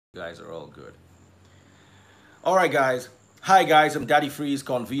You guys are all good. All right, guys. Hi, guys. I'm Daddy Freeze,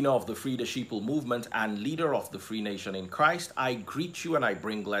 convener of the Free the Sheeple movement and leader of the Free Nation in Christ. I greet you and I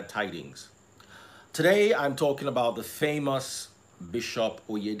bring glad tidings. Today, I'm talking about the famous Bishop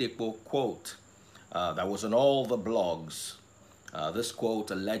Oyedepo quote that was on all the blogs. This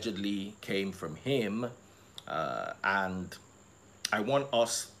quote allegedly came from him, and I want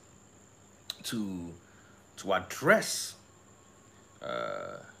us to address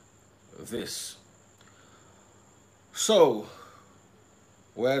this. So,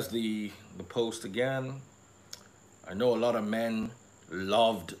 where's the post again? I know a lot of men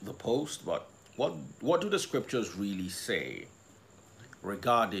loved the post, but what do the scriptures really say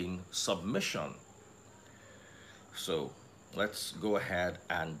regarding submission? So, let's go ahead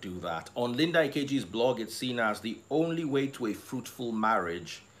and do that. On Linda Ikeji's blog, it's seen as the only way to a fruitful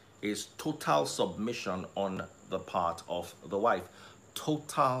marriage is total submission on the part of the wife.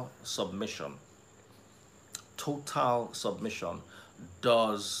 Total submission. Total submission.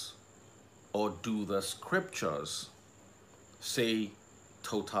 Does or do the scriptures say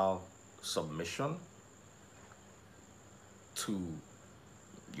total submission to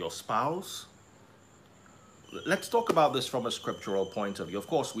your spouse? Let's talk about this from a scriptural point of view. Of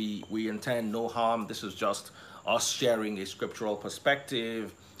course, we intend no harm. This is just us sharing a scriptural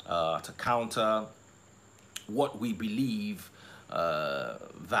perspective to counter what we believe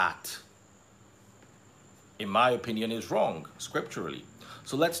that, in my opinion, is wrong scripturally.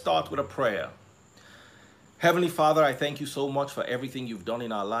 So let's start with a prayer. Heavenly Father, I thank you so much for everything you've done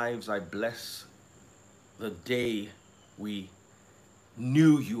in our lives. I bless the day we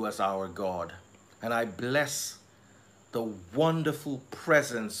knew you as our God. And I bless the wonderful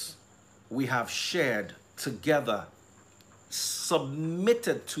presence we have shared together,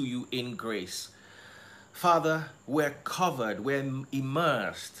 submitted to you in grace. Father, we're covered, we're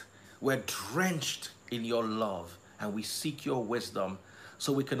immersed, we're drenched in your love, and we seek your wisdom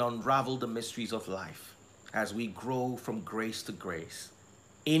so we can unravel the mysteries of life as we grow from grace to grace.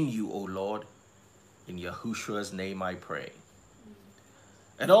 In you, O Lord, in Yahushua's name I pray.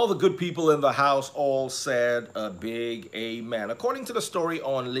 And all the good people in the house all said a big amen. According to the story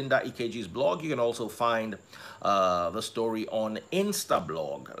on Linda Ikeji's blog, you can also find the story on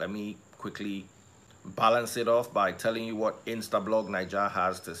Instablog. Let me quickly balance it off by telling you what Instablog Niger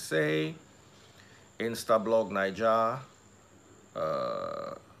has to say. Instablog Niger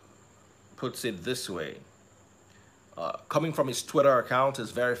puts it this way. Coming from his Twitter account,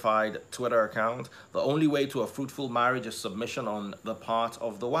 his verified Twitter account, the only way to a fruitful marriage is submission on the part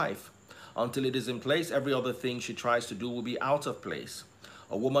of the wife. Until it is in place, every other thing she tries to do will be out of place.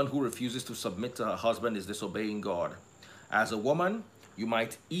 A woman who refuses to submit to her husband is disobeying God. As a woman, you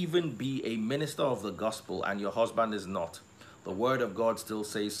might even be a minister of the gospel and your husband is not. The word of God still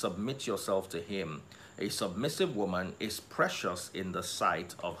says, submit yourself to him. A submissive woman is precious in the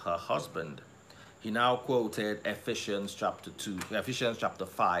sight of her husband. He now quoted Ephesians chapter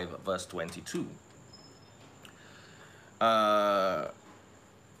 5, verse 22. And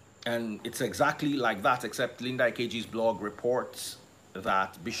it's exactly like that, except Linda Ikeji's blog reports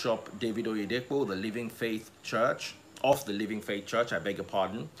that Bishop David Oyedepo, the Living Faith Church, of the Living Faith Church, I beg your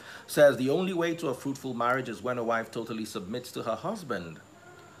pardon, says the only way to a fruitful marriage is when a wife totally submits to her husband.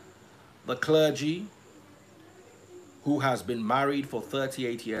 The clergy, who has been married for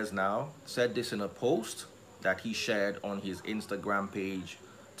 38 years now, said this in a post that he shared on his Instagram page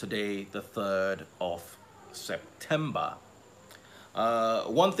today, the 3rd of September.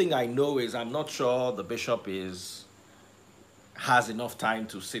 One thing I know is I'm not sure the bishop has enough time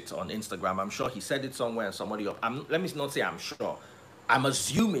to sit on Instagram. I'm sure he said it somewhere and somebody let me not say I'm sure. I'm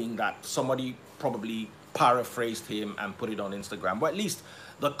assuming that somebody probably paraphrased him and put it on Instagram. But at least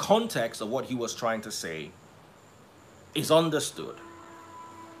the context of what he was trying to say is understood.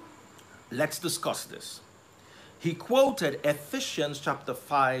 Let's discuss this. He quoted Ephesians chapter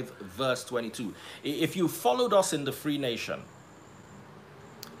 5, verse 22. If you followed us in the Free Nation,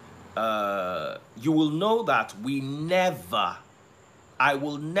 you will know that I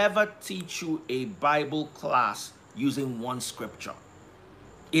will never teach you a Bible class using one scripture.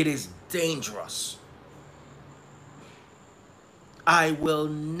 It is dangerous. I will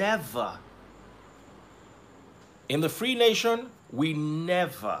never. In the Free Nation, we need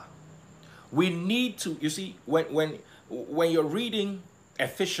to, you see, when you're reading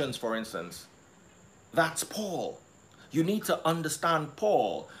Ephesians, for instance, that's Paul. You need to understand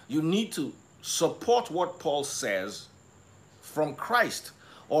Paul. You need to support what Paul says from Christ,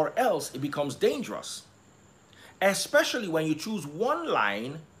 or else it becomes dangerous. Especially when you choose one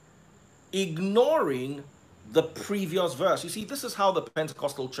line, ignoring the previous verse. You see, this is how the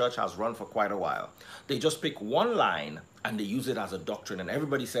Pentecostal church has run for quite a while. They just pick one line and they use it as a doctrine, and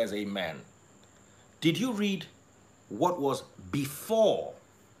everybody says amen. Did you read what was before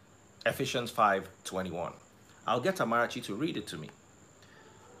Ephesians 5:21? I'll get Amarachi to read it to me.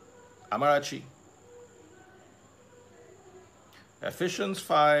 Amarachi. Ephesians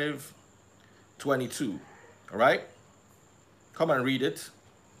 5:22. All right? Come and read it.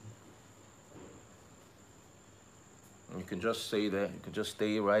 You can just stay there. You can just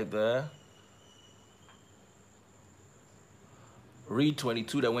stay right there. Read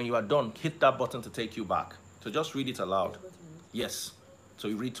 22. Then when you are done, hit that button to take you back. So just read it aloud. Yes. So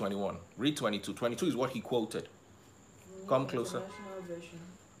you read 21. Read 22. 22 is what he quoted. Come closer.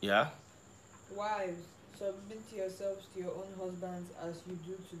 Yeah. Wives, submit yourselves to your own husbands as you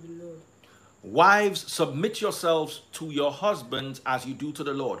do to the Lord. Wives, submit yourselves to your husbands as you do to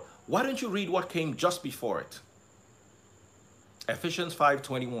the Lord. Why don't you read what came just before it? Ephesians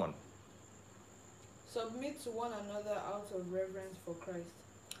 5:21. Submit to one another out of reverence for Christ.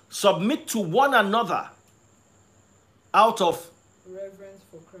 Submit to one another out of reverence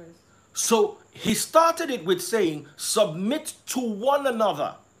for Christ. So he started it with saying, submit to one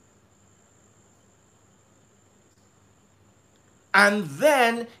another. And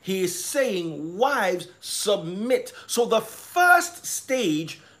then he is saying, wives, submit. So the first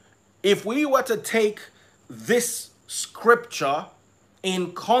stage, if we were to take this scripture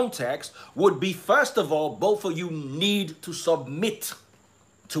in context, would be, first of all, both of you need to submit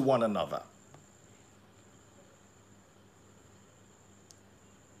to one another.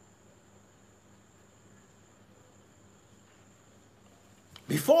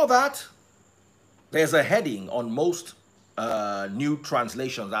 Before that, there's a heading on most new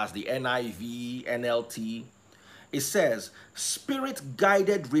translations, as the NIV, NLT. It says,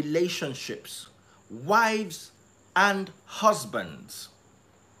 spirit-guided relationships, wives and husbands.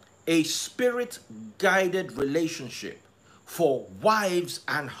 A spirit-guided relationship for wives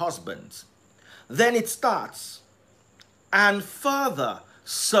and husbands. Then it starts, and further,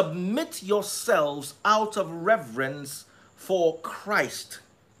 submit yourselves out of reverence for Christ.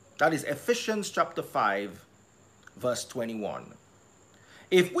 That is Ephesians chapter 5, verse 21.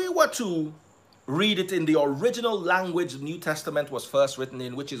 If we were to read it in the original language the New Testament was first written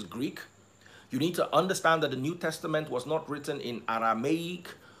in, which is Greek, you need to understand that the New Testament was not written in Aramaic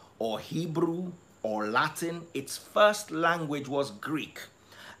or Hebrew or Latin. Its first language was Greek.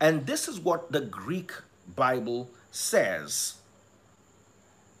 And this is what the Greek Bible says.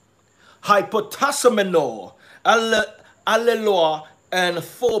 Hypotasemeno, alleluia, and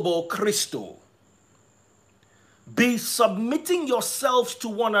phobo Christo. Be submitting yourselves to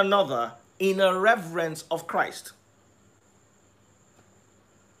one another in a reverence of Christ.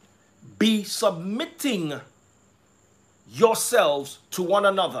 Be submitting yourselves to one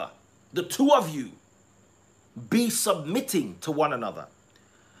another. The two of you, be submitting to one another.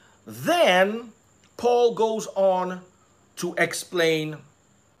 Then Paul goes on to explain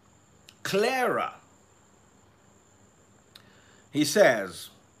clearer. He says,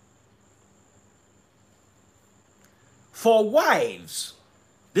 for wives,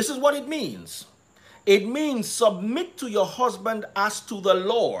 this is what it means. It means submit to your husband as to the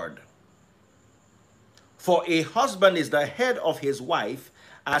Lord. For a husband is the head of his wife,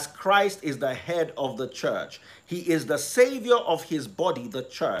 as Christ is the head of the church. He is the savior of his body, the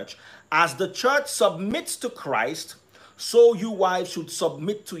church. As the church submits to Christ, so you wives should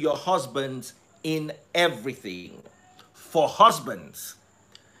submit to your husbands in everything. For husbands,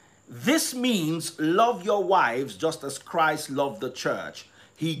 this means love your wives just as Christ loved the church.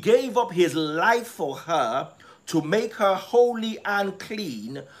 He gave up his life for her to make her holy and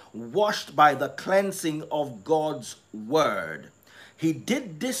clean, washed by the cleansing of God's word. He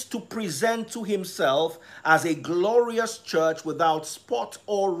did this to present to himself as a glorious church without spot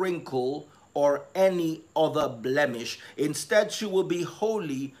or wrinkle or any other blemish. Instead, she will be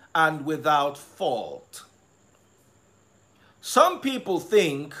holy and without fault. Some people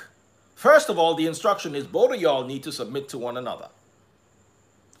think, first of all, the instruction is both of y'all need to submit to one another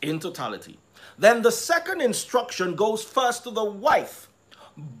in totality. Then the second instruction goes first to the wife,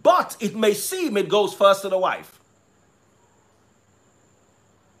 but it may seem it goes first to the wife.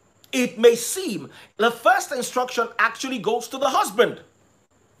 It may seem the first instruction actually goes to the husband.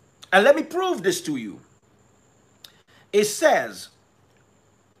 And let me prove this to you. It says,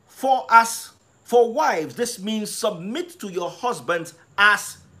 for wives, this means submit to your husbands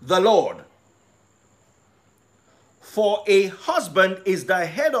as the Lord. For a husband is the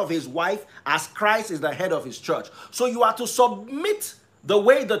head of his wife as Christ is the head of his church. So you are to submit the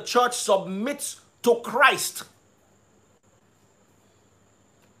way the church submits to Christ.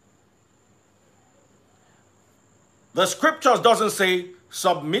 The scriptures doesn't say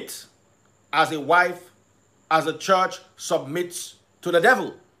submit as a wife, as a church submits to the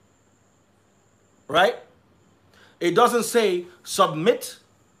devil. Right? It doesn't say submit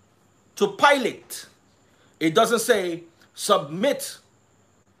to Pilate. It doesn't say submit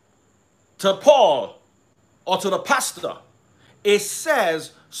to Paul or to the pastor. It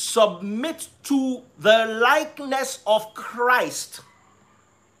says submit to the likeness of Christ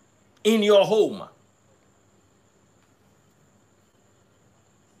in your home.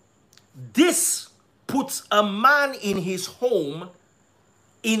 This puts a man in his home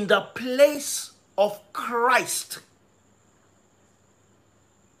in the place of Christ.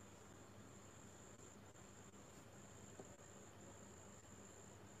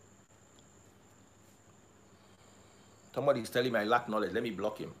 Somebody is telling me I lack knowledge. Let me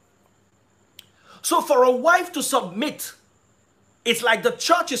block him. So for a wife to submit, it's like the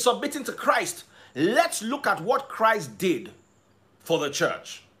church is submitting to Christ. Let's look at what Christ did for the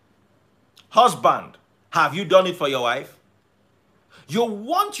church. Husband, have you done it for your wife? You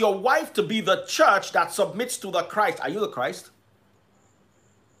want your wife to be the church that submits to the Christ. Are you the Christ?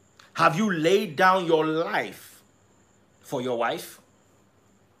 Have you laid down your life for your wife?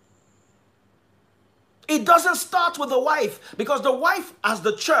 It doesn't start with the wife, because the wife as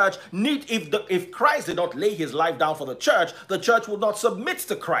the church if Christ did not lay his life down for the church would not submit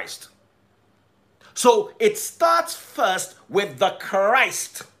to Christ. So it starts first with the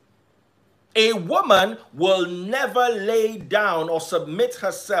Christ. A woman will never lay down or submit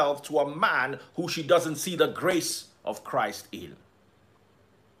herself to a man who she doesn't see the grace of Christ in.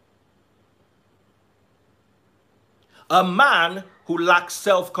 A man who lacks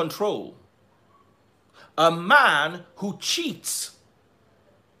self-control. A man who cheats.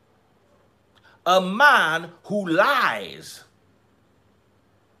 A man who lies.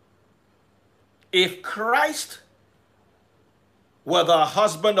 If Christ were the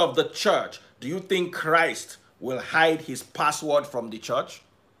husband of the church, do you think Christ will hide his password from the church?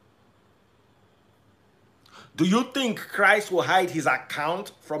 Do you think Christ will hide his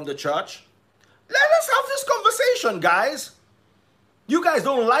account from the church? Let us have this conversation, guys. You guys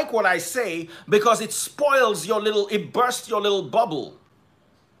don't like what I say because it spoils it bursts your little bubble.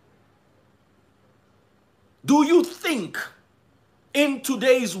 Do you think in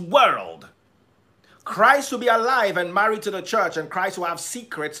today's world, Christ will be alive and married to the church and Christ will have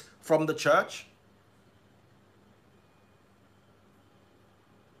secrets from the church?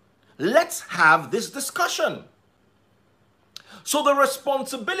 Let's have this discussion. So the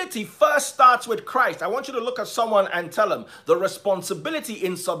responsibility first starts with Christ. I want you to look at someone and tell them the responsibility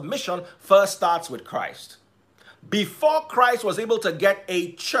in submission first starts with Christ. Before Christ was able to get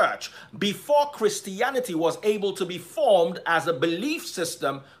a church, before Christianity was able to be formed as a belief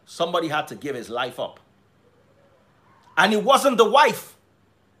system, somebody had to give his life up. And it wasn't the wife.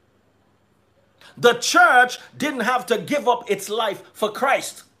 The church didn't have to give up its life for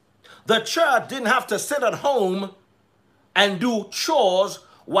Christ. The church didn't have to sit at home and do chores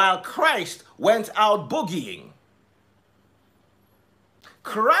while Christ went out boogieing.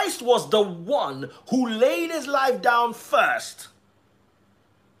 Christ was the one who laid his life down first.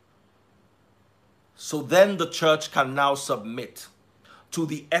 So then the church can now submit to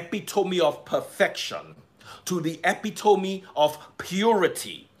the epitome of perfection, to the epitome of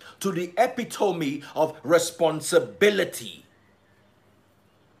purity, to the epitome of responsibility.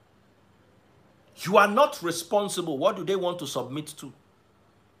 You are not responsible. What do they want to submit to?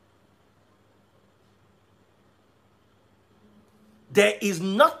 There is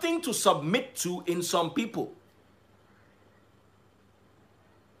nothing to submit to in some people.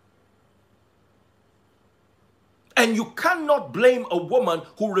 And you cannot blame a woman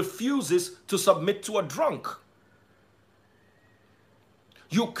who refuses to submit to a drunk.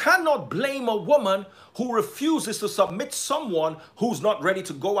 You cannot blame a woman who refuses to submit someone who's not ready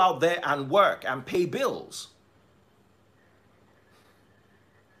to go out there and work and pay bills.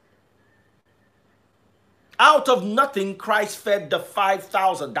 Out of nothing, Christ fed the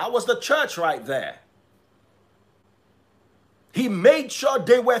 5,000. That was the church right there. He made sure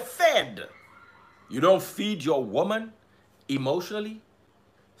they were fed. You don't feed your woman emotionally,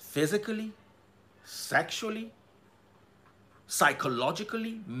 physically, sexually,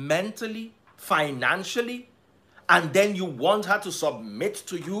 psychologically, mentally, financially, and then you want her to submit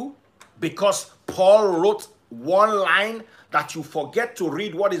to you because Paul wrote one line that you forget to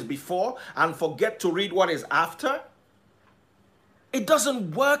read what is before and forget to read what is after? It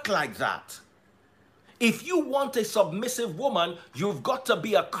doesn't work like that. If you want a submissive woman, you've got to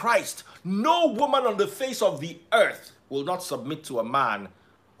be a Christ. No woman on the face of the earth will not submit to a man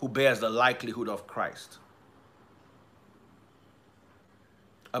who bears the likelihood of Christ.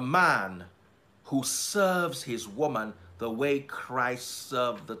 A man who serves his woman the way Christ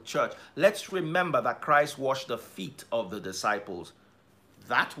served the church. Let's remember that Christ washed the feet of the disciples.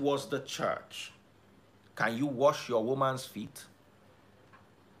 That was the church. Can you wash your woman's feet?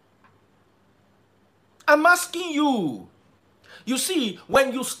 I'm asking you. You see,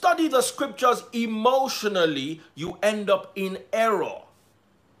 when you study the scriptures emotionally, you end up in error.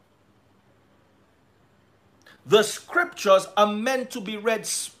 The scriptures are meant to be read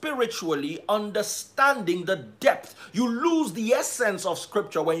spiritually, understanding the depth. You lose the essence of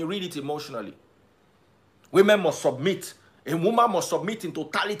scripture when you read it emotionally. Women must submit. A woman must submit in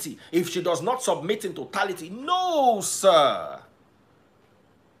totality. If she does not submit in totality, no, sir.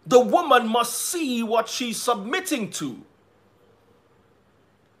 The woman must see what she's submitting to.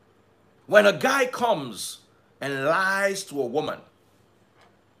 When a guy comes and lies to a woman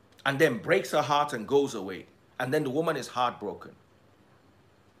and then breaks her heart and goes away, and then the woman is heartbroken.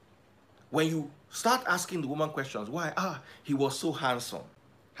 When you start asking the woman questions, why? He was so handsome.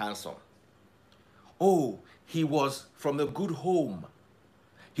 Handsome. Oh, he was from a good home.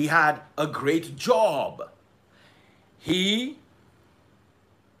 He had a great job. He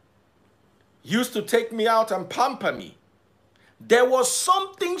used to take me out and pamper me. There was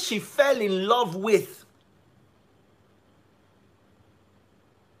something she fell in love with.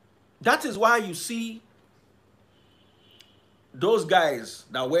 That is why you see those guys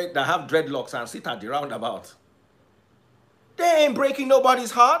that have dreadlocks and sit at the roundabout. They ain't breaking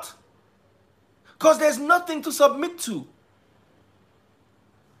nobody's heart. Because there's nothing to submit to.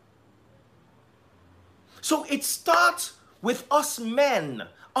 So it starts with us men.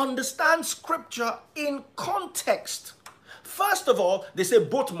 Understand scripture in context. First of all, they say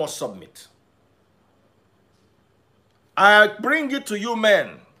both must submit. I bring it to you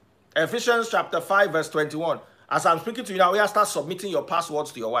men. Ephesians chapter 5 verse 21. As I'm speaking to you now, we have to start submitting your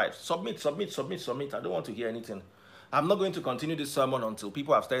passwords to your wife. Submit, submit, submit, submit. I don't want to hear anything. I'm not going to continue this sermon until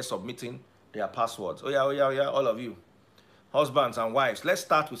people have started submitting their passwords. Oh yeah, all of you. Husbands and wives, let's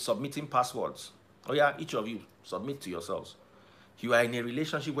start with submitting passwords. Oh yeah, each of you, submit to yourselves. You are in a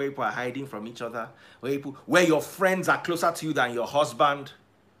relationship where people are hiding from each other, where your friends are closer to you than your husband,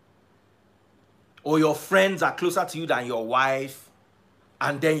 or your friends are closer to you than your wife,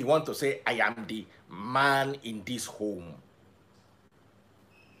 and then you want to say, I am the man in this home.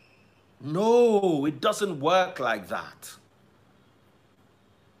 No, it doesn't work like that.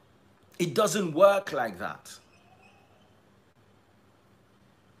 It doesn't work like that.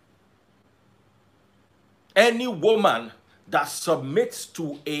 Any woman that submits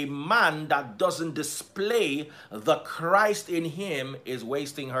to a man that doesn't display the Christ in him is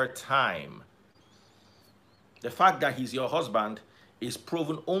wasting her time. The fact that he's your husband is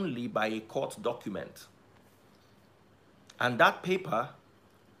proven only by a court document. And that paper,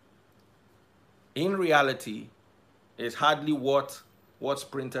 in reality, is hardly worth what's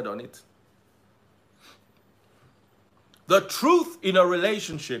printed on it. The truth in a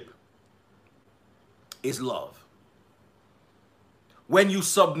relationship is love. When you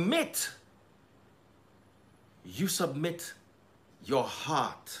submit your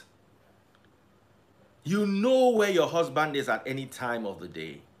heart. You know where your husband is at any time of the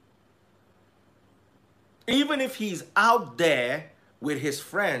day. Even if he's out there with his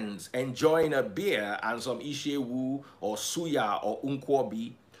friends enjoying a beer and some ishewu or suya or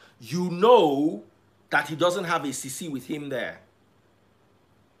unkwobi, you know that he doesn't have a sisi with him there.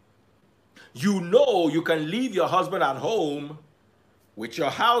 You know you can leave your husband at home with your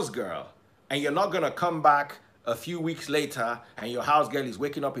house girl, and you're not going to come back a few weeks later and your house girl is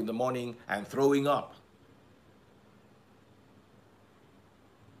waking up in the morning and throwing up.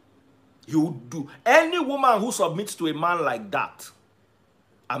 You do. Any woman who submits to a man like that,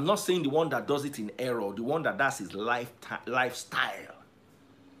 I'm not saying the one that does it in error, the one that does his lifestyle.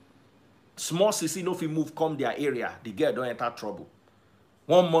 Small sissy no fit move come their area, the girl don't enter trouble.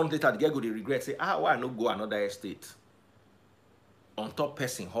 1 month later, the girl go to regret, say, why I no go another estate? On top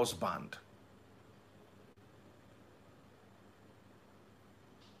person, husband.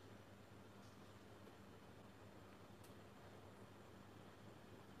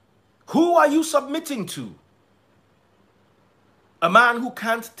 Who are you submitting to? A man who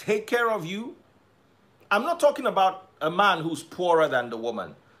can't take care of you? I'm not talking about a man who's poorer than the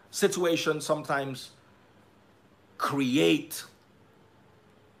woman. Situations sometimes create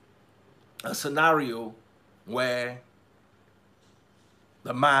a scenario where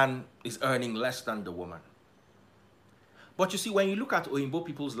The man is earning less than the woman. But you see, when you look at Oyinbo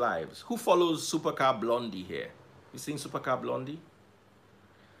people's lives, who follows Supercar Blondie here? You seen Supercar Blondie?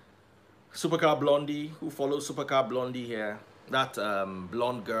 Supercar Blondie, who follows Supercar Blondie here? That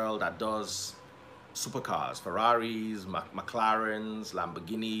blonde girl that does supercars, Ferraris, McLarens,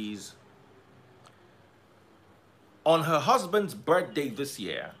 Lamborghinis. On her husband's birthday this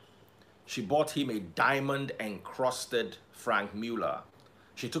year, she bought him a diamond encrusted Frank Mueller.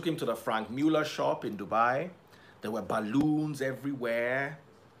 She took him to the Frank Mueller shop in Dubai. There were balloons everywhere.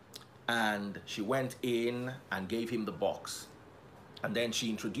 And she went in and gave him the box. And then she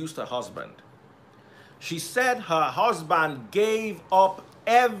introduced her husband. She said her husband gave up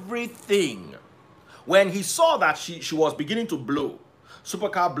everything when he saw that she was beginning to blow.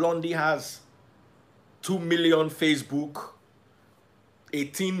 Supercar Blondie has 2 million Facebook,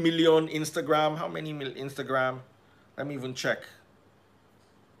 18 million Instagram. How many Instagram? Let me even check.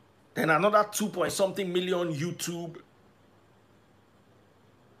 Then another 2 point something million YouTube.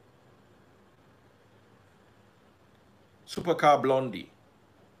 Supercar Blondie.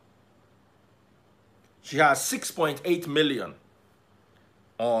 She has 6.8 million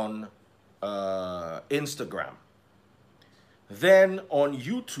on Instagram. Then on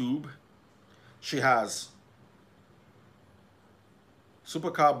YouTube, she has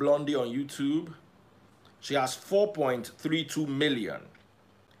Supercar Blondie on YouTube. She has 4.32 million.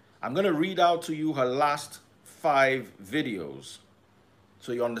 I'm going to read out to you her last 5 videos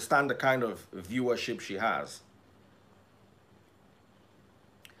so you understand the kind of viewership she has.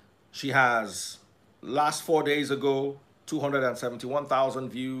 She has, last 4 days ago, 271,000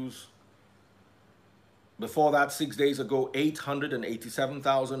 views. Before that, 6 days ago,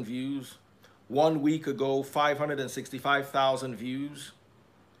 887,000 views. 1 week ago, 565,000 views.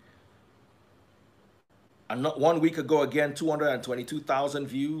 And 1 week ago, again, 222,000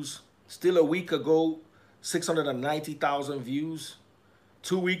 views. Still a week ago, 690,000 views.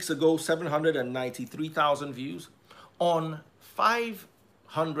 2 weeks ago, 793,000 views. On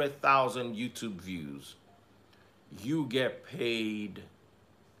 500,000 YouTube views, you get paid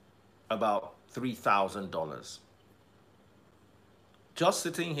about $3,000. Just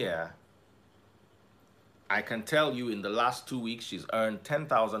sitting here, I can tell you in the last 2 weeks, she's earned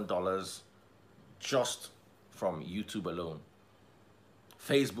 $10,000 just from YouTube alone.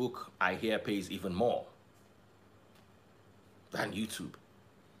 Facebook, I hear, pays even more than YouTube.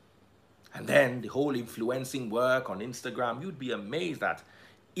 And then the whole influencing work on Instagram, you'd be amazed that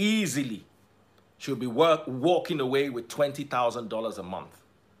easily she'll be walking away with $20,000 a month.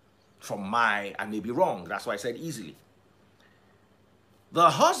 From I may be wrong, that's why I said easily.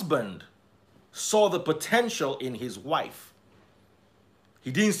 The husband saw the potential in his wife.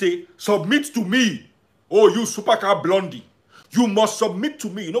 He didn't say, submit to me. Oh, you Supercar Blondie. You must submit to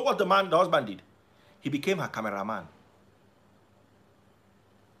me. You know what the husband did? He became her cameraman.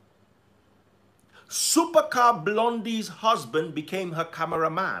 Supercar Blondie's husband became her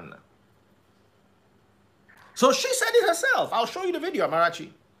cameraman. So she said it herself. I'll show you the video,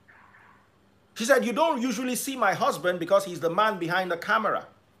 Amarachi. She said, you don't usually see my husband because he's the man behind the camera.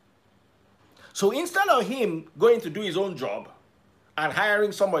 So instead of him going to do his own job and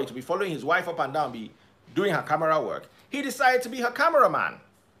hiring somebody to be following his wife up and down, be doing her camera work, he decided to be her cameraman.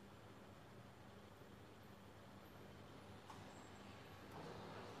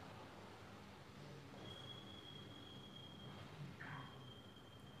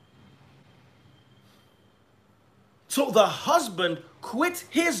 So the husband quit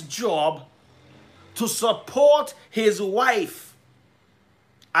his job to support his wife.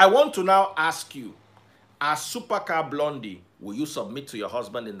 I want to now ask you, as Supercar Blondie, will you submit to your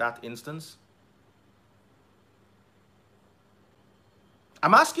husband in that instance?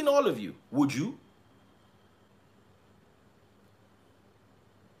 I'm asking all of you, would you?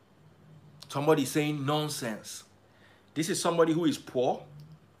 Somebody saying nonsense. This is somebody who is poor,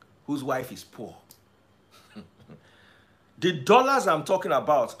 whose wife is poor. The dollars I'm talking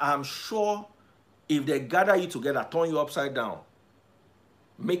about, I'm sure if they gather you together, turn you upside down,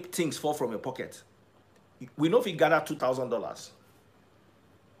 make things fall from your pocket. We know if you gather $2,000.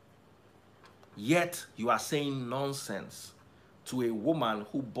 Yet you are saying nonsense to a woman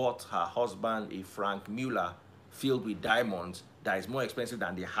who bought her husband a Frank Mueller filled with diamonds that is more expensive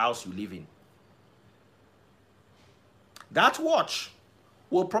than the house you live in. That watch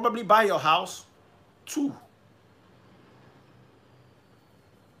will probably buy your house too.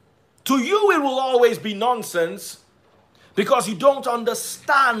 To you, it will always be nonsense because you don't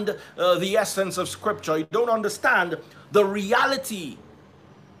understand the essence of Scripture. You don't understand the reality.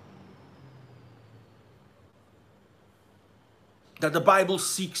 that the Bible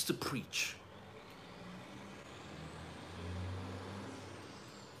seeks to preach.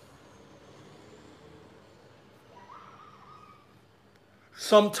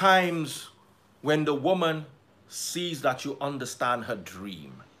 Sometimes when the woman sees that you understand her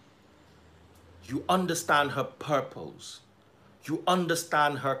dream, you understand her purpose, you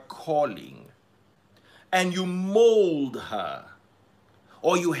understand her calling, and you mold her,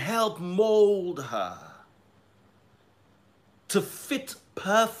 or you help mold her to fit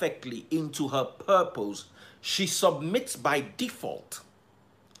perfectly into her purpose, she submits by default.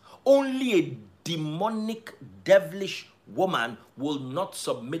 Only a demonic, devilish woman will not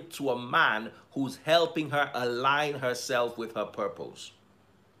submit to a man who's helping her align herself with her purpose.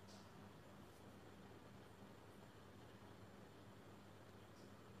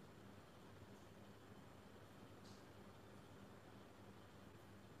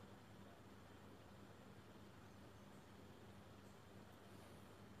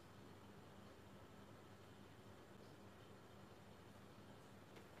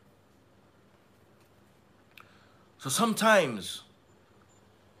 So sometimes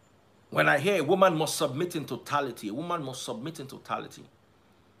when I hear a woman must submit in totality, a woman must submit in totality,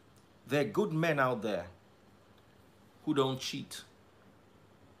 there are good men out there who don't cheat.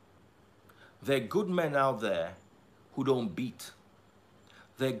 There are good men out there who don't beat.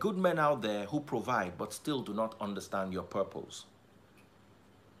 There are good men out there who provide but still do not understand your purpose.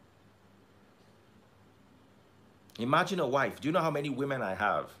 Imagine a wife. Do you know how many women I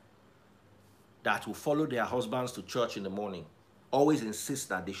have that will follow their husbands to church in the morning, always insist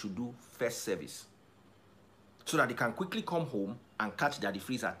that they should do first service so that they can quickly come home and catch Daddy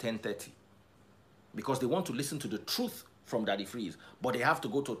Freeze at 10:30 because they want to listen to the truth from Daddy Freeze, but they have to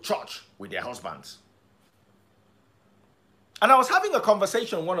go to church with their husbands. And I was having a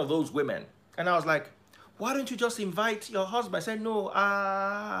conversation with one of those women, and I was like, why don't you just invite your husband? I said, no,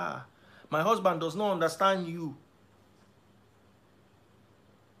 my husband does not understand you.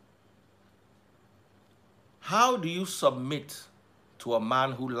 How do you submit to a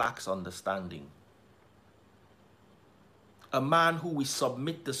man who lacks understanding? A man who we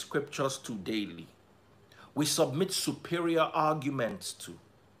submit the scriptures to daily. We submit superior arguments to.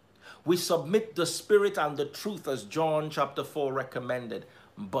 We submit the spirit and the truth as John chapter 4 recommended,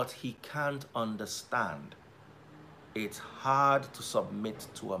 but he can't understand. It's hard to submit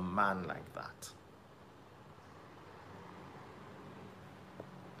to a man like that.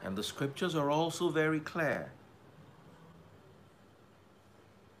 And the scriptures are also very clear.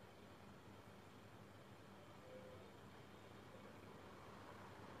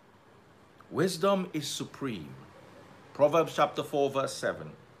 Wisdom is supreme. Proverbs chapter 4 verse 7.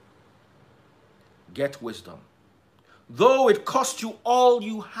 Get wisdom. Though it cost you all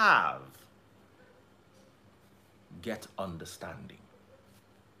you have, get understanding.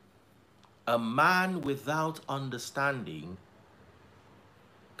 A man without understanding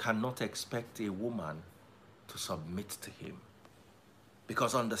cannot expect a woman to submit to him,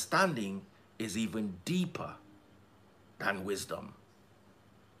 because understanding is even deeper than wisdom.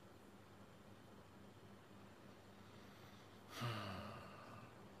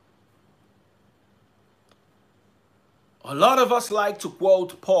 A lot of us like to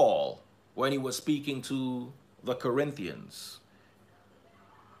quote Paul when he was speaking to the Corinthians.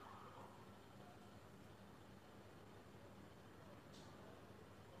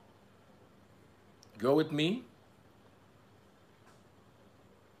 Go with me.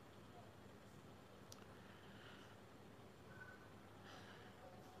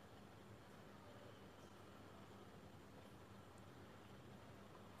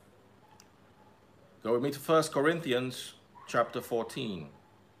 Go with me to 1 Corinthians chapter 14.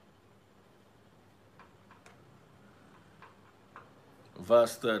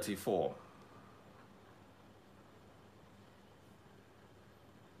 Verse 34.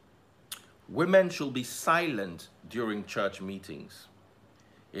 Women shall be silent during church meetings.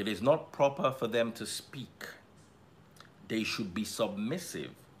 It is not proper for them to speak. They should be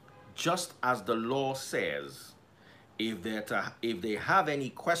submissive, just as the law says. If they have any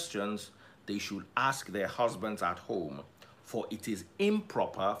questions, they should ask their husbands at home, for it is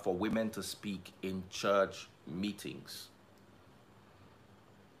improper for women to speak in church meetings.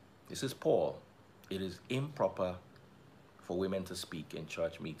 This is Paul. It is improper for women to speak in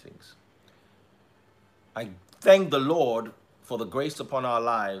church meetings. I thank the Lord for the grace upon our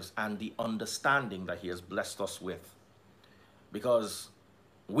lives and the understanding that he has blessed us with, because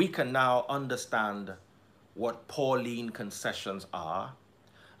we can now understand what Pauline concessions are,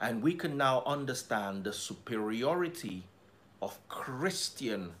 and we can now understand the superiority of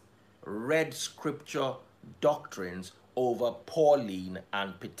Christian red scripture doctrines over Pauline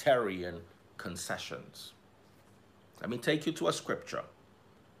and Peterian concessions. Let me take you to a scripture.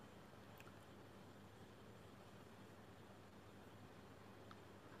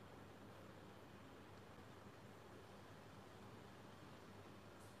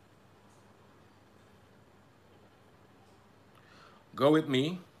 Go with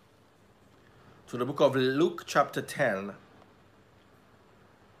me to the book of Luke chapter 10,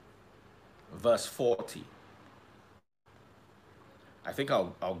 verse 40. I think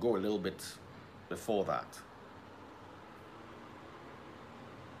I'll go a little bit before that.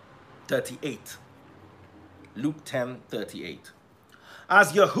 38. Luke 10, 38.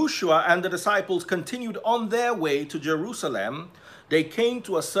 As Yahushua and the disciples continued on their way to Jerusalem, they came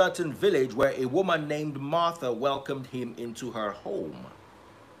to a certain village where a woman named Martha welcomed him into her home.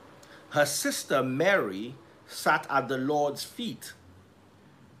 Her sister Mary sat at the Lord's feet,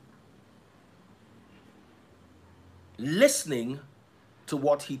 listening to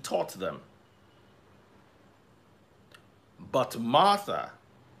what he taught them. But Martha,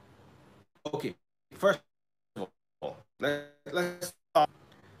 okay, first of all, let's start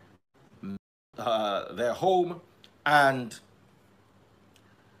their home, and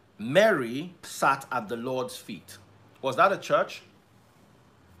Mary sat at the Lord's feet. Was that a church?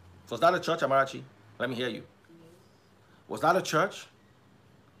 Was that a church, Amarachi? Let me hear you. Was that a church?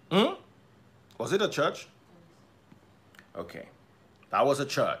 Was it a church? Okay, that was a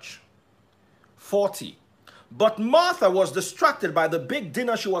church. 40. But Martha was distracted by the big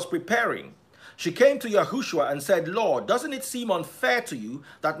dinner she was preparing. She came to Yahushua and said, Lord, doesn't it seem unfair to you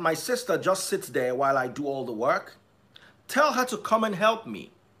that my sister just sits there while I do all the work? Tell her to come and help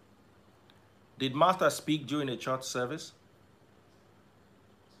me. Did Martha speak during a church service?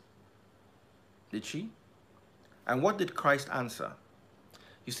 Did she? And what did Christ answer?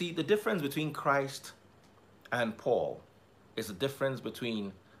 You see, the difference between Christ and Paul is the difference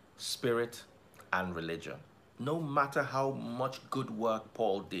between spirit and religion. No matter how much good work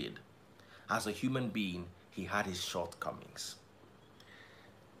Paul did, as a human being, he had his shortcomings.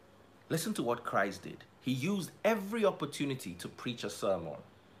 Listen to what Christ did. He used every opportunity to preach a sermon.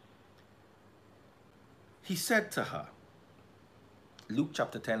 He said to her, Luke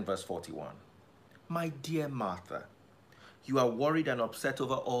chapter 10, verse 41, my dear Martha, you are worried and upset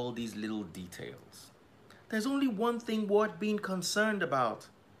over all these little details. There's only one thing worth being concerned about.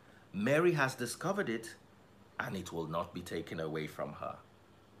 Mary has discovered it, and it will not be taken away from her.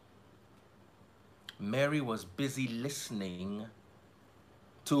 Mary was busy listening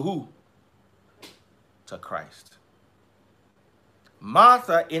to who? To Christ.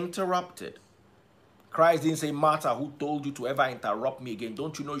 Martha interrupted. Christ didn't say, Martha, who told you to ever interrupt me again?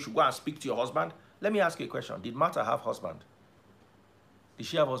 Don't you know you should go and speak to your husband? Let me ask you a question. Did Martha have a husband? Did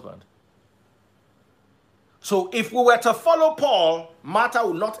she have a husband? So if we were to follow Paul, Martha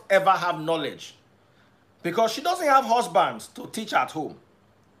would not ever have knowledge, because she doesn't have husbands to teach at home.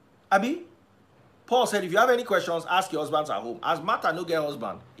 Abi? Paul said, if you have any questions, ask your husbands at home. As Martha no get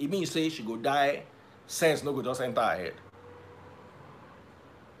husband, it means say she go die, sense no go just enter her head.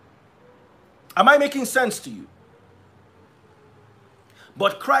 Am I making sense to you?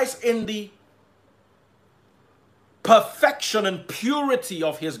 But Christ, in the perfection and purity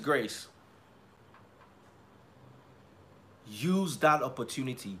of his grace, used that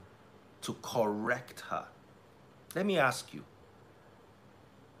opportunity to correct her. Let me ask you,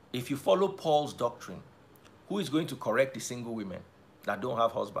 if you follow Paul's doctrine, who is going to correct the single women that don't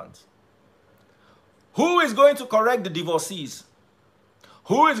have husbands? Who is going to correct the divorcees?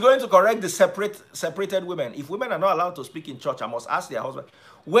 Who is going to correct the separated women? If women are not allowed to speak in church, I must ask their husband.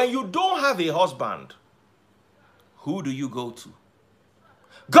 When you don't have a husband, who do you go to?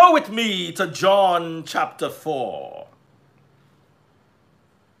 Go with me to John chapter 4.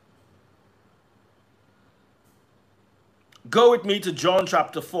 Go with me to John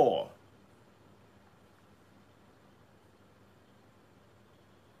chapter 4.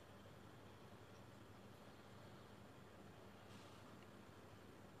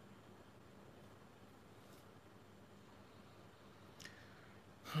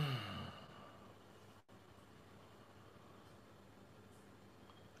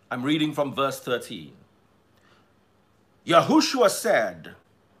 I'm reading from verse 13. Yahushua said,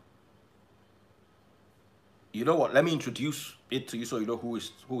 you know what? Let me introduce it to you so you know who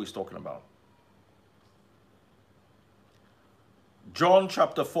is talking about. John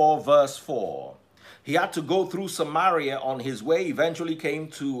chapter 4, verse 4. He had to go through Samaria on his way, eventually came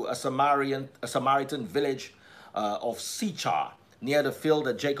to a Samaritan village of Sychar, near the field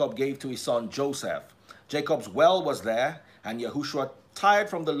that Jacob gave to his son Joseph. Jacob's well was there, and Yahushua tired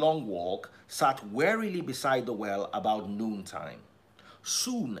from the long walk, sat wearily beside the well about noontime.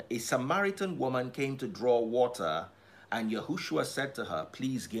 Soon a Samaritan woman came to draw water, and Yahushua said to her,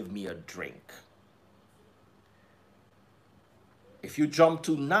 "Please give me a drink." If you jump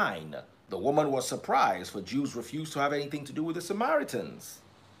to 9, the woman was surprised, for Jews refused to have anything to do with the Samaritans.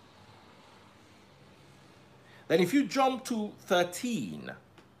 Then if you jump to 13,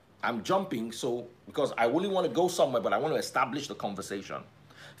 I'm jumping because I only want to go somewhere, but I want to establish the conversation.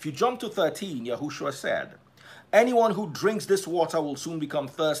 If you jump to 13, Yahushua said, "Anyone who drinks this water will soon become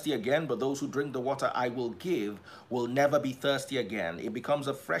thirsty again, but those who drink the water I will give will never be thirsty again. It becomes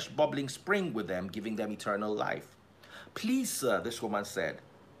a fresh bubbling spring with them, giving them eternal life." "Please, sir," this woman said,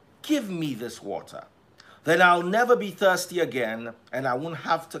 "give me this water. Then I'll never be thirsty again, and I won't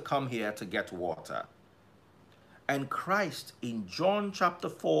have to come here to get water." And Christ in John chapter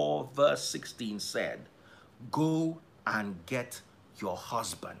 4 verse 16 said, "Go and get your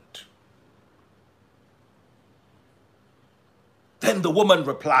husband." Then the woman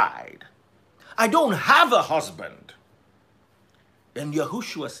replied, "I don't have a husband." And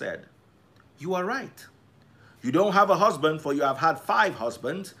Yahushua said, "You are right. You don't have a husband, for you have had 5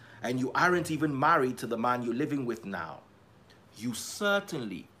 husbands, and you aren't even married to the man you're living with now. You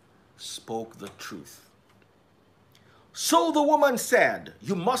certainly spoke the truth." So the woman said,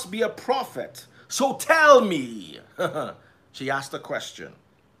 "You must be a prophet. So tell me." She asked a question.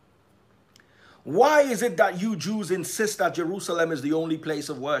 "Why is it that you Jews insist that Jerusalem is the only place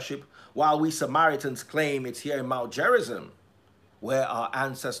of worship, while we Samaritans claim it's here in Mount Gerizim, where our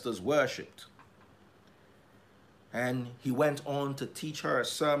ancestors worshipped?" And he went on to teach her a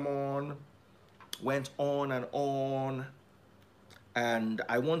sermon, went on, and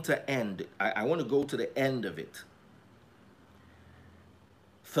I want to end. I want to go to the end of it.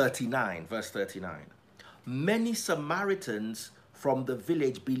 39, verse 39. Many Samaritans from the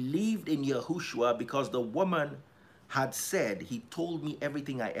village believed in Yahushua because the woman had said, "He told me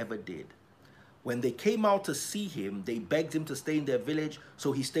everything I ever did." When they came out to see him, they begged him to stay in their village,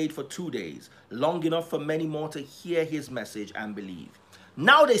 so he stayed for 2 days, long enough for many more to hear his message and believe.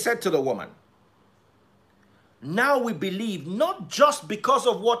 Now they said to the woman, "Now we believe not just because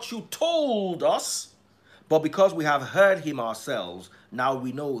of what you told us, but because we have heard him ourselves. Now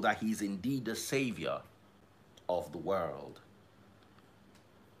we know that he is indeed the Savior of the world."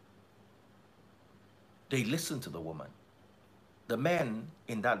 They listened to the woman. The men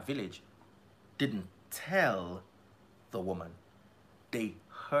in that village didn't tell the woman. They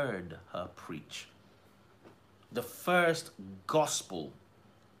heard her preach. The first gospel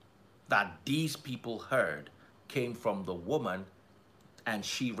that these people heard came from the woman, and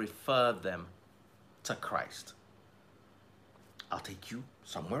she referred them to Christ. I'll take you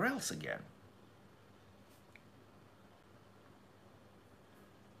somewhere else again.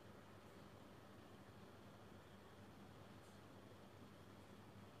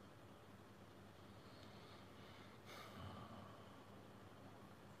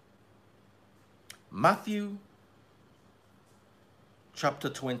 Matthew chapter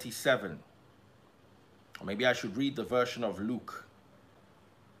 27. Or maybe I should read the version of Luke.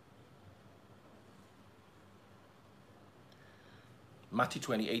 Matthew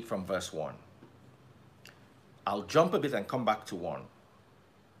 28 from verse 1. I'll jump a bit and come back to 1.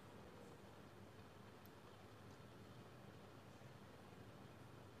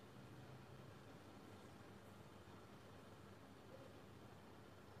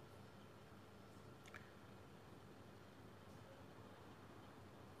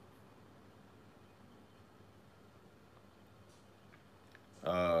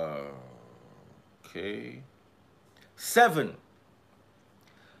 Okay. 7.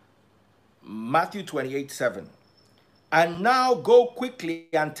 Matthew 28, 7. And now go quickly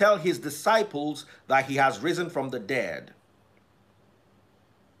and tell his disciples that he has risen from the dead.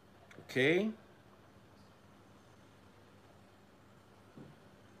 Okay.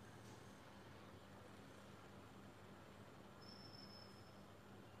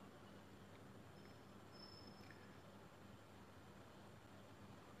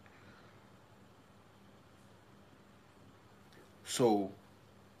 So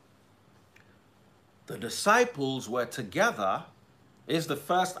the disciples were together is the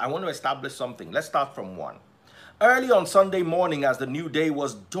first. I want to establish something. Let's start from 1. Early on Sunday morning, as the new day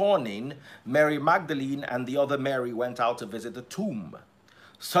was dawning, Mary Magdalene and the other Mary went out to visit the tomb.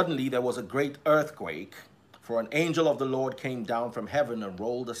 Suddenly there was a great earthquake, for an angel of the Lord came down from heaven and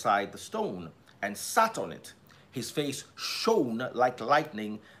rolled aside the stone and sat on it. His face shone like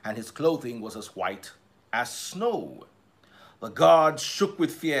lightning, and his clothing was as white as snow. The guards shook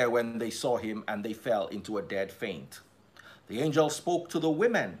with fear when they saw him, and they fell into a dead faint. The angel spoke to the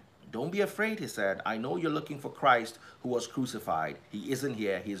women. Don't be afraid, he said. I know you're looking for Christ who was crucified. He isn't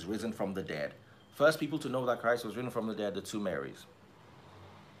here. He is risen from the dead. First people to know that Christ was risen from the dead, the two Marys.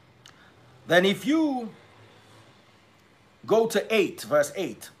 Then if you go to 8, verse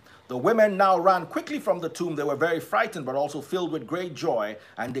 8. The women now ran quickly from the tomb. They were very frightened, but also filled with great joy,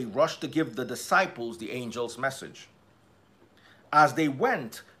 and they rushed to give the disciples the angel's message. As they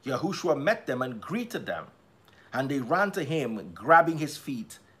went, Yahushua met them and greeted them, and they ran to him, grabbing his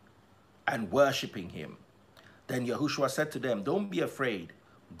feet and worshiping him. Then Yahushua said to them, don't be afraid.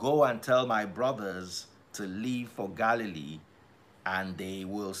 Go and tell my brothers to leave for Galilee, and they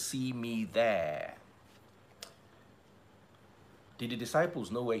will see me there. Did the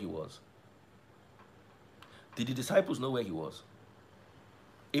disciples know where he was? Did the disciples know where he was?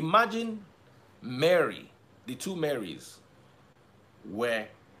 Imagine Mary, the two Marys, were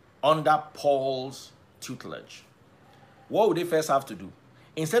under Paul's tutelage. What would they first have to do?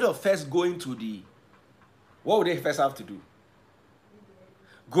 Instead of first going to the, what would they first have to do?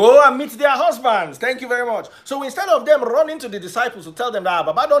 Go and meet their husbands. Thank you very much. So instead of them running to the disciples to tell them that,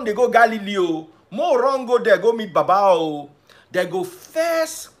 Baba, don't they go Galilee? More wrong go there, go meet Baba. They go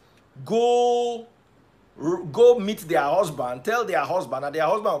first, go meet their husband, tell their husband, and their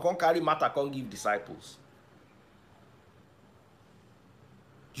husband will come carry matter, come give disciples.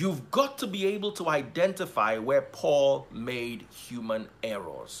 You've got to be able to identify where Paul made human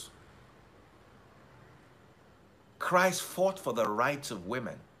errors. Christ fought for the rights of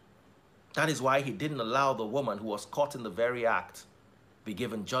women. That is why he didn't allow the woman who was caught in the very act be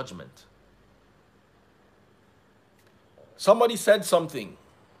given judgment. Somebody said something.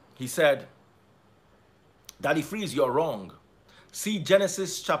 He said, Daddy Freeze, you're wrong. See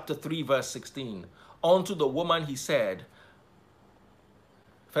Genesis chapter 3, verse 16. Unto the woman he said,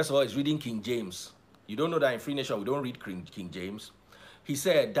 first of all, he's reading King James. You don't know that in Free Nation, we don't read King James. He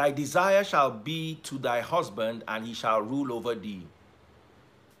said, thy desire shall be to thy husband, and he shall rule over thee.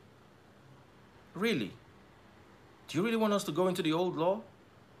 Really? Do you really want us to go into the old law?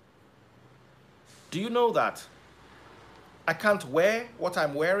 Do you know that I can't wear what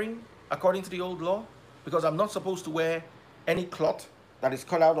I'm wearing according to the old law? Because I'm not supposed to wear any cloth that is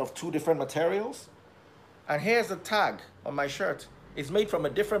cut out of two different materials. And here's the tag on my shirt. It's made from a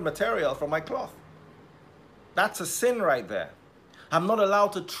different material from my cloth. That's a sin right there. I'm not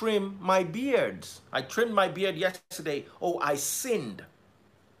allowed to trim my beards. I trimmed my beard yesterday. Oh, I sinned.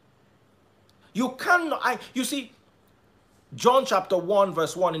 You cannot, you see, John chapter 1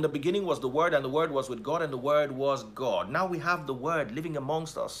 verse 1, in the beginning was the Word, and the Word was with God, and the Word was God. Now we have the Word living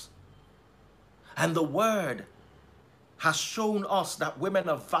amongst us. And the Word has shown us that women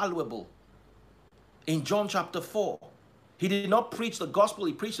are valuable. In John chapter 4, he did not preach the gospel,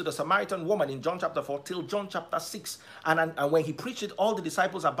 he preached to the Samaritan woman in John chapter 4 till John chapter 6. And when he preached it, all the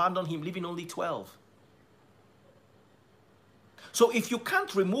disciples abandoned him, leaving only 12. So if you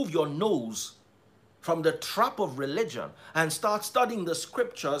can't remove your nose from the trap of religion and start studying the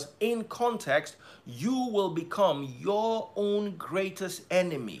scriptures in context, you will become your own greatest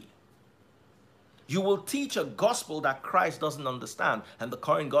enemy. You will teach a gospel that Christ doesn't understand. And the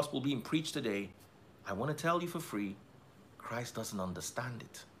current gospel being preached today, I want to tell you for free, Christ doesn't understand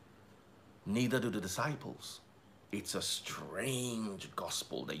it. Neither do the disciples. It's a strange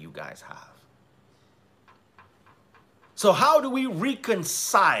gospel that you guys have. So how do we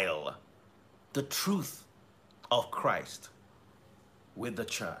reconcile the truth of Christ with the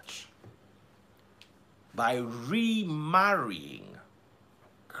church? By remarrying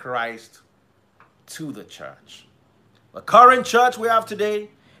Christ to the church. The current church we have today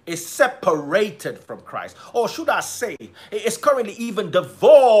is separated from Christ. Or should I say, is currently even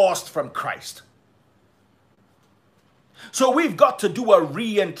divorced from Christ. So we've got to do a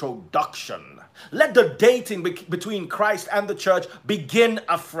reintroduction. Let the dating between Christ and the church begin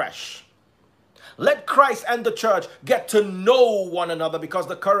afresh. Let Christ and the church get to know one another, because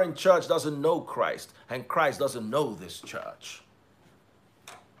the current church doesn't know Christ, and Christ doesn't know this church.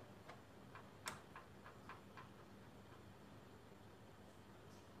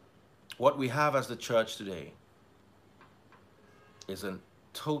 What we have as the church today is a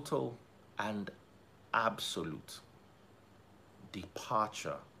total and absolute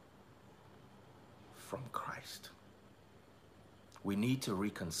departure from Christ. We need to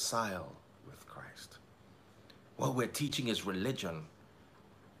reconcile with Christ. What we're teaching is religion.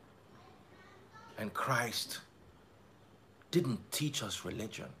 And Christ didn't teach us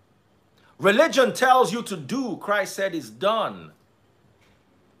religion. Religion tells you to do. Christ said it's done.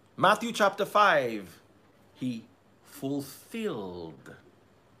 Matthew chapter 5, he fulfilled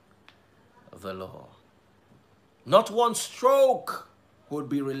the law. Not one stroke will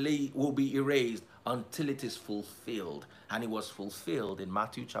be erased until it is fulfilled. And it was fulfilled in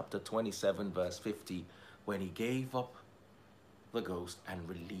Matthew chapter 27, verse 50, when he gave up the ghost and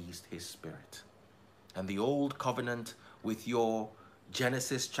released his spirit. And the old covenant with your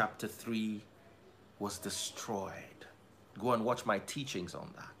Genesis chapter 3 was destroyed. Go and watch my teachings on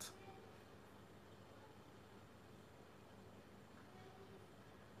that.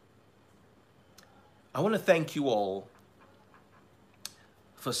 I want to thank you all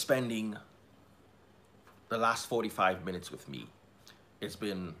for spending the last 45 minutes with me. It's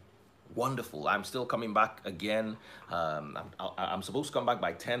been wonderful. I'm still coming back again. I'm supposed to come back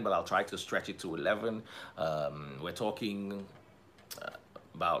by 10, but I'll try to stretch it to 11. We're talking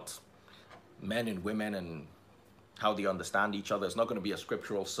about men and women and how they understand each other. It's not going to be a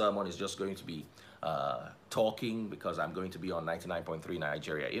scriptural sermon. It's just going to be talking, because I'm going to be on 99.3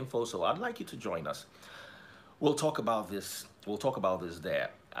 Nigeria Info. So I'd like you to join us. We'll talk about this. We'll talk about this there.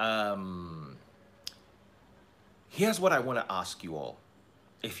 Here's what I want to ask you all.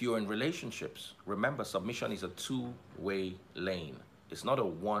 If you're in relationships, remember, submission is a two-way lane. It's not a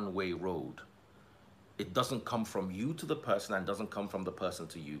one-way road. It doesn't come from you to the person and doesn't come from the person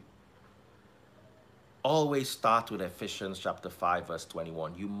to you. Always start with Ephesians chapter 5, verse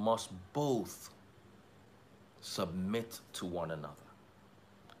 21. You must both submit to one another.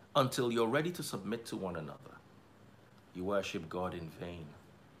 Until you're ready to submit to one another, you worship God in vain.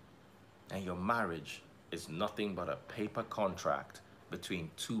 And your marriage is nothing but a paper contract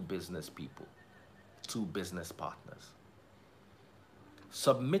between two business people, two business partners.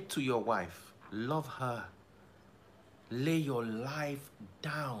 Submit to your wife. Love her. Lay your life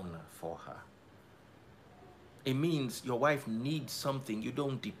down for her. It means your wife needs something. You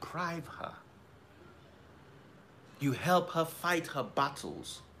don't deprive her. You help her fight her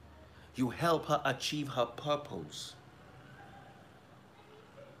battles. You help her achieve her purpose.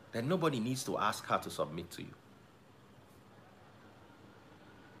 Then nobody needs to ask her to submit to you.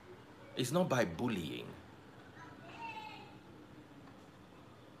 It's not by bullying.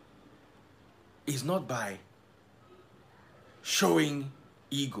 It's not by showing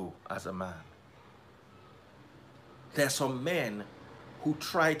ego as a man. There are some men who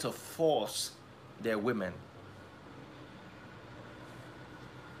try to force their women.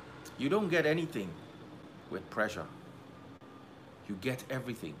 You don't get anything with pressure. You get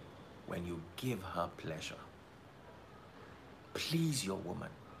everything when you give her pleasure. Please your woman.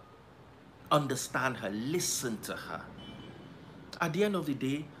 Understand her. Listen to her. At the end of the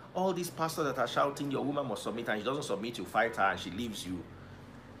day, all these pastors that are shouting, your woman must submit, and she doesn't submit, you fight her and she leaves you.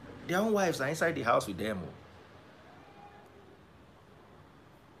 Their own wives are inside the house with them.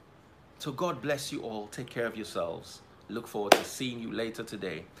 So God bless you all. Take care of yourselves. Look forward to seeing you later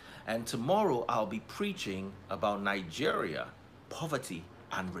today. And tomorrow I'll be preaching about Nigeria, poverty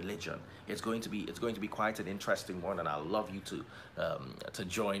and religion. It's going to be quite an interesting one, and I'd love you to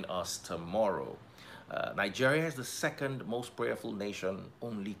join us tomorrow. Nigeria is the second most prayerful nation,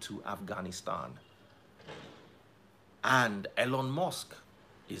 only to Afghanistan. And Elon Musk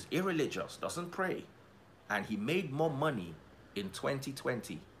is irreligious, doesn't pray, and he made more money in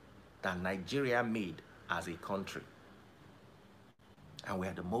 2020 than Nigeria made as a country. And we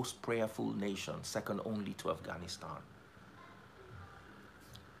are the most prayerful nation, second only to Afghanistan.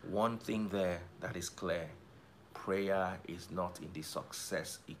 One thing there that is clear: prayer is not in the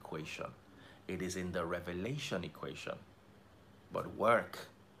success equation. It is in the revelation equation. But work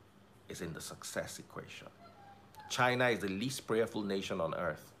is in the success equation. China is the least prayerful nation on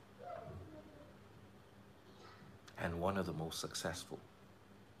earth and one of the most successful.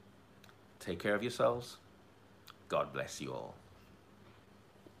 Take care of yourselves. God bless you all.